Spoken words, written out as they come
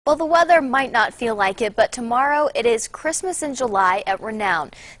Well, the weather might not feel like it, but tomorrow it is Christmas in July at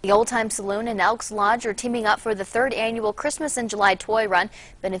Renown. The Old Time Saloon and Elks Lodge are teaming up for the 3rd annual Christmas in July toy run,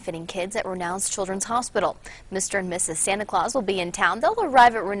 benefiting kids at Renown's Children's Hospital. Mr. and Mrs. Santa Claus will be in town. They'll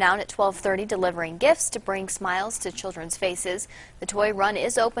arrive at Renown at 12:30, delivering gifts to bring smiles to children's faces. The toy run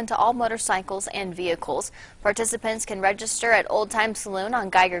is open to all motorcycles and vehicles. Participants can register at Old Time Saloon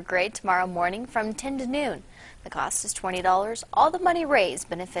on Geiger Grade tomorrow morning from 10 to noon. The cost is $20. All the money raised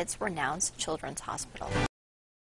benefits Renown's Children's Hospital.